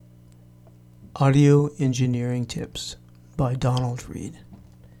Audio Engineering Tips by Donald Reed.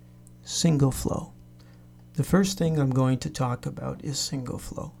 Single flow. The first thing I'm going to talk about is single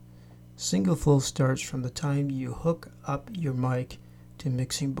flow. Single flow starts from the time you hook up your mic to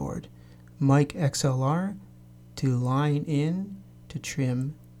mixing board, mic XLR, to line in, to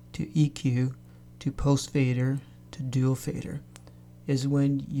trim, to EQ, to post fader, to dual fader, is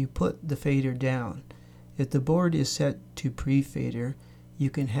when you put the fader down. If the board is set to pre-fader, you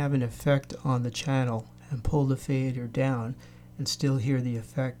can have an effect on the channel and pull the fader down and still hear the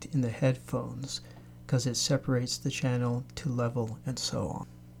effect in the headphones because it separates the channel to level and so on.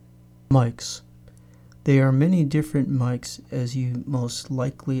 Mics. There are many different mics, as you most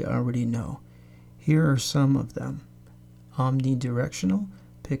likely already know. Here are some of them. Omnidirectional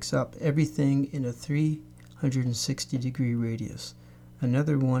picks up everything in a 360-degree radius.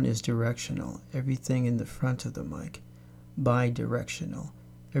 Another one is directional, everything in the front of the mic. Bidirectional,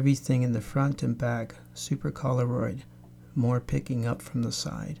 everything in the front and back. Supercoloroid, more picking up from the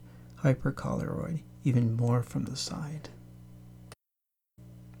side. Hypercoloroid, even more from the side.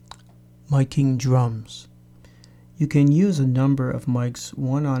 Miking drums. You can use a number of mics,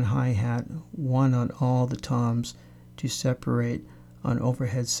 one on hi-hat, one on all the toms, to separate on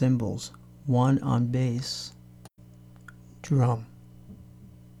overhead cymbals, one on bass. Drum.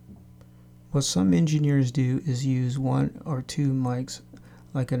 What some engineers do is use one or two mics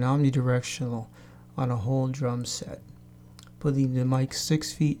like an omnidirectional on a whole drum set, putting the mic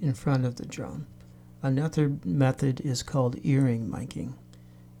 6 feet in front of the drum. Another method is called earring miking,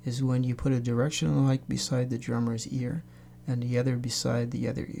 is when you put a directional mic beside the drummer's ear and the other beside the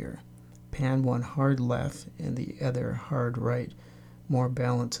other ear. Pan one hard left and the other hard right, more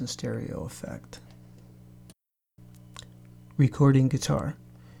balance and stereo effect. Recording guitar.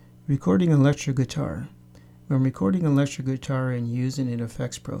 Recording electric guitar. When recording electric guitar and using an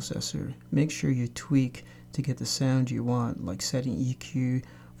effects processor, make sure you tweak to get the sound you want, like setting EQ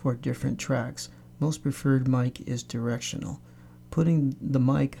for different tracks. Most preferred mic is directional. Putting the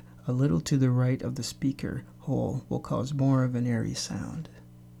mic a little to the right of the speaker hole will cause more of an airy sound.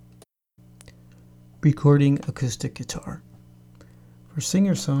 Recording acoustic guitar. For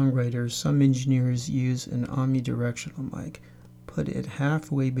singer-songwriters, some engineers use an omnidirectional mic. Put it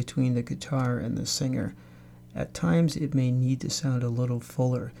halfway between the guitar and the singer. At times it may need to sound a little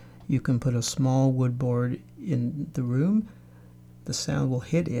fuller. You can put a small wood board in the room. The sound will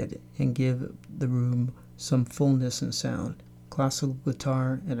hit it and give the room some fullness and sound. Classical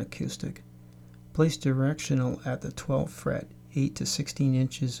guitar and acoustic. Place directional at the 12th fret, 8 to 16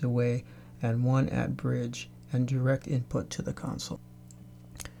 inches away, and one at bridge, and direct input to the console.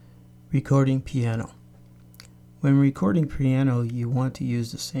 Recording piano. When recording piano, you want to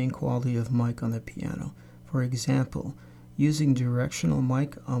use the same quality of mic on the piano. For example, using directional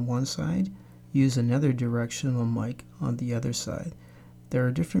mic on one side, use another directional mic on the other side. There are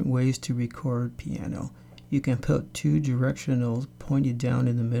different ways to record piano. You can put two directionals pointed down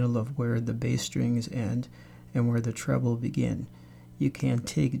in the middle of where the bass strings end and where the treble begin. You can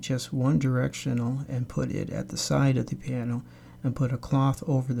take just one directional and put it at the side of the piano and put a cloth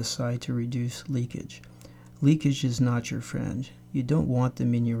over the side to reduce leakage. Leakage is not your friend. You don't want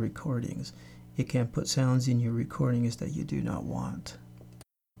them in your recordings. It can put sounds in your recordings that you do not want.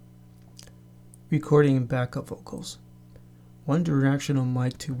 Recording backup vocals. One directional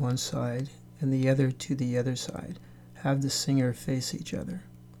mic to one side and the other to the other side. Have the singer face each other.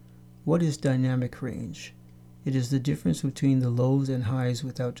 What is dynamic range? It is the difference between the lows and highs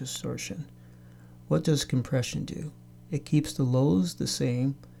without distortion. What does compression do? It keeps the lows the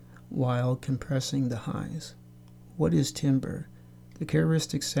same while compressing the highs. What is timbre? The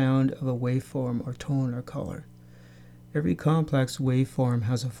characteristic sound of a waveform or tone or color. Every complex waveform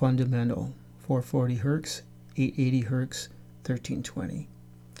has a fundamental 440 Hz, 880 Hz, 1320.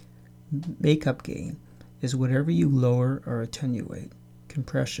 Makeup gain is whatever you lower or attenuate.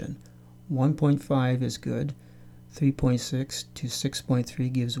 Compression, 1.5 is good, 3.6 to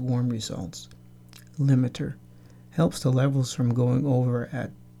 6.3 gives warm results. Limiter helps the levels from going over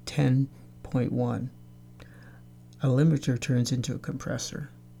at 10.1. A limiter turns into a compressor.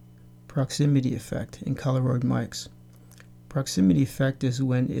 Proximity effect in Coloroid mics. Proximity effect is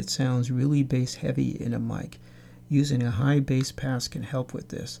when it sounds really bass heavy in a mic. Using a high bass pass can help with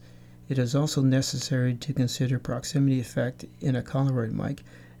this. It is also necessary to consider proximity effect in a Coloroid mic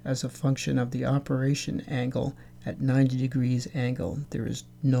as a function of the operation angle. At 90 degrees angle, there is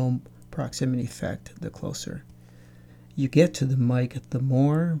no proximity effect the closer you get to the mic, the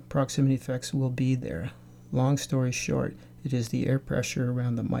more proximity effects will be there. Long story short, it is the air pressure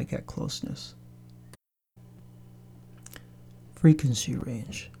around the mic at closeness. Frequency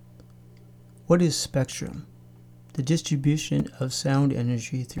range. What is spectrum? The distribution of sound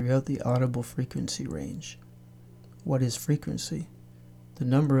energy throughout the audible frequency range. What is frequency? The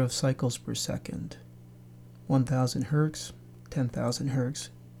number of cycles per second. 1,000 Hz, 10,000 Hz,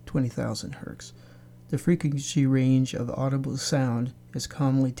 20,000 Hz. The frequency range of audible sound is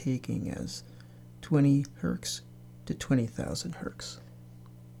commonly taken as 20 Hz to 20,000 Hz.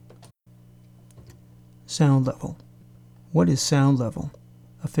 Sound level. What is sound level?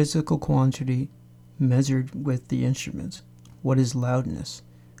 A physical quantity measured with the instruments. What is loudness?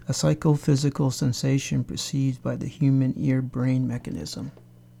 A psychophysical sensation perceived by the human ear-brain mechanism.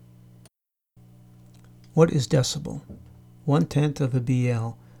 What is decibel? 1/10 of a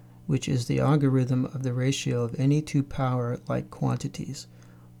BL, which is the algorithm of the ratio of any two power-like quantities.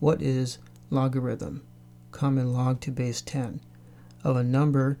 What is logarithm? Common log to base 10 of a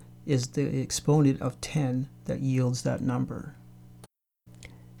number is the exponent of 10 that yields that number.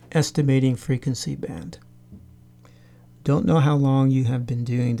 Estimating frequency band. Don't know how long you have been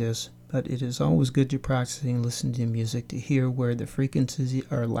doing this, but it is always good to practice and listen to music to hear where the frequencies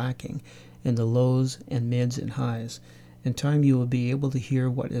are lacking in the lows and mids and highs. In time you will be able to hear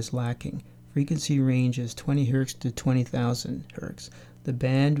what is lacking. Frequency range is 20 Hz to 20,000 Hz. The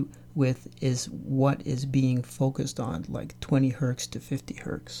bandwidth is what is being focused on, like 20 Hz to 50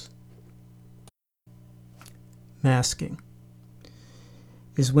 Hz. Masking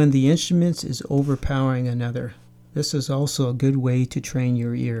is when the instrument is overpowering another. This is also a good way to train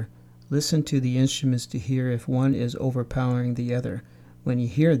your ear. Listen to the instruments to hear if one is overpowering the other. When you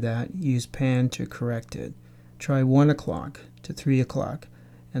hear that, use pan to correct it. Try 1 o'clock to 3 o'clock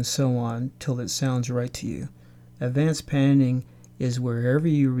and so on till it sounds right to you. Advanced panning is wherever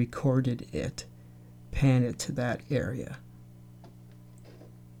you recorded it, pan it to that area.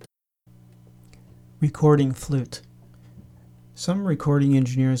 Recording flute. Some recording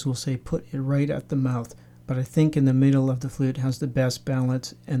engineers will say put it right at the mouth, but I think in the middle of the flute has the best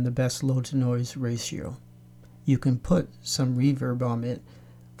balance and the best low to noise ratio. You can put some reverb on it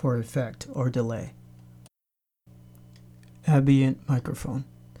for effect or delay. Ambient microphone.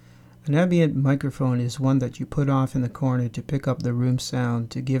 An ambient microphone is one that you put off in the corner to pick up the room sound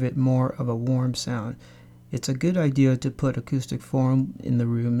to give it more of a warm sound. It's a good idea to put acoustic foam in the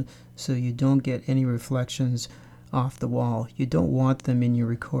room so you don't get any reflections off the wall. You don't want them in your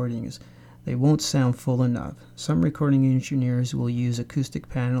recordings. They won't sound full enough. Some recording engineers will use acoustic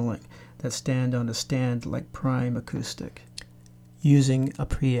paneling that stand on a stand like Prime Acoustic. Using a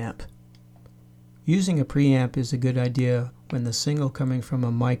preamp. Using a preamp is a good idea when the signal coming from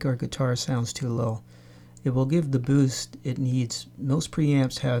a mic or guitar sounds too low. It will give the boost it needs. Most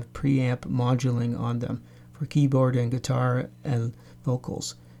preamps have preamp modulating on them for keyboard and guitar and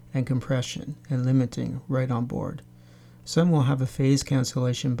vocals, and compression and limiting right on board. Some will have a phase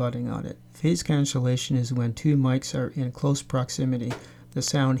cancellation button on it. Phase cancellation is when two mics are in close proximity. The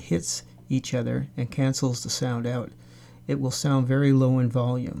sound hits each other and cancels the sound out. It will sound very low in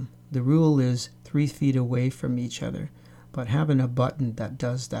volume. The rule is 3 feet away from each other, but having a button that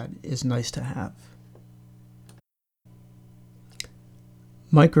does that is nice to have.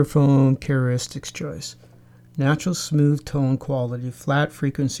 Microphone characteristics choice. Natural smooth tone quality, flat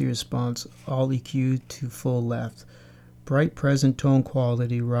frequency response, all EQ to full left. Bright present tone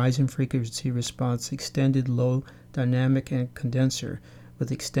quality, rise in frequency response, extended low dynamic and condenser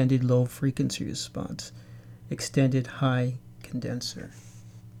with extended low frequency response, extended high condenser.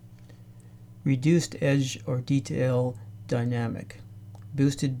 Reduced edge or detail dynamic,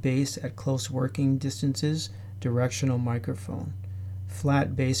 boosted bass at close working distances, directional microphone.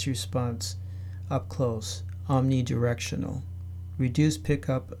 Flat bass response, up close, omnidirectional. Reduced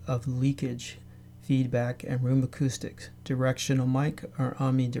pickup of leakage, feedback, and room acoustics, directional mic or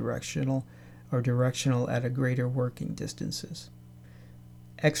omnidirectional, or directional at a greater working distances.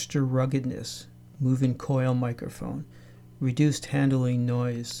 Extra ruggedness, moving coil microphone. Reduced handling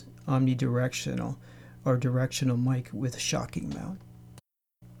noise, omnidirectional, or directional mic with shocking mount.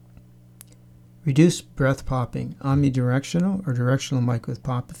 Reduced breath popping, omnidirectional or directional mic with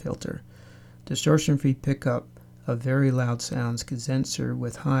pop filter. Distortion-free pickup of very loud sounds, condenser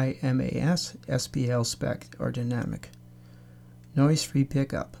with high MAS, SPL spec, or dynamic. Noise-free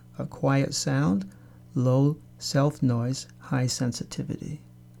pickup of quiet sound, low self-noise, high sensitivity.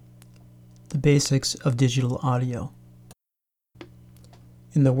 The basics of digital audio.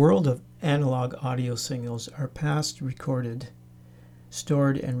 In the world of analog audio signals are passed, recorded,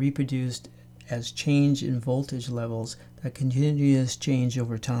 stored, and reproduced as change in voltage levels that continuously change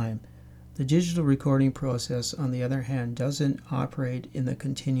over time. The digital recording process, on the other hand, doesn't operate in the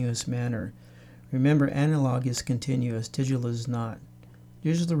continuous manner. Remember, analog is continuous, digital is not.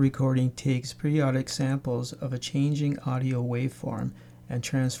 Digital recording takes periodic samples of a changing audio waveform and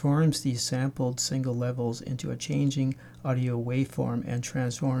transforms these sampled single levels into a changing audio waveform and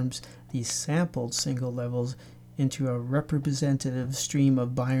transforms these sampled single levels into a representative stream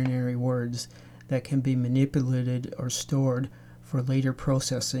of binary words that can be manipulated or stored for later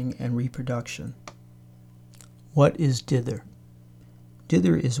processing and reproduction. What is dither?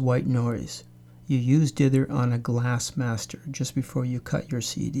 Dither is white noise. You use dither on a glass master just before you cut your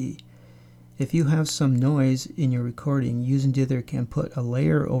CD. If you have some noise in your recording, using dither can put a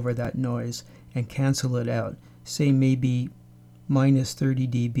layer over that noise and cancel it out, say maybe minus 30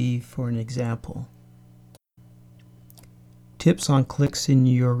 dB for an example. Tips on clicks in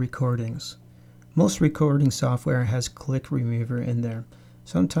your recordings. Most recording software has click remover in there.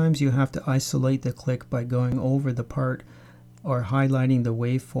 Sometimes you have to isolate the click by going over the part or highlighting the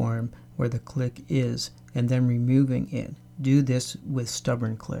waveform where the click is and then removing it. Do this with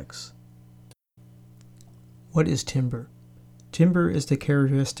stubborn clicks. What is timbre? Timbre is the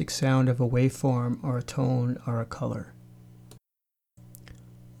characteristic sound of a waveform or a tone or a color.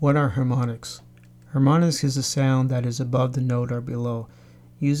 What are harmonics? Harmonics is a sound that is above the note or below.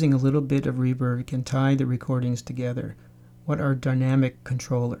 Using a little bit of reverb can tie the recordings together. What are dynamic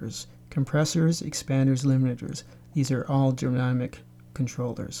controllers? Compressors, expanders, limiters. These are all dynamic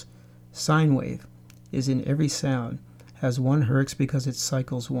controllers. Sine wave is in every sound, has 1 Hz because it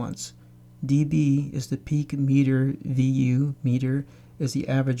cycles once. dB is the peak meter, VU, meter, is the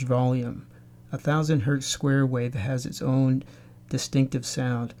average volume. 1000 Hz square wave has its own distinctive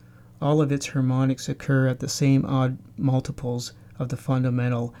sound. All of its harmonics occur at the same odd multiples of the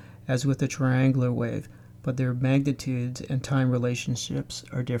fundamental as with the triangular wave, but their magnitudes and time relationships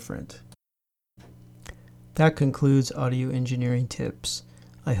are different. That concludes audio engineering tips.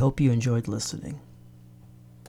 I hope you enjoyed listening.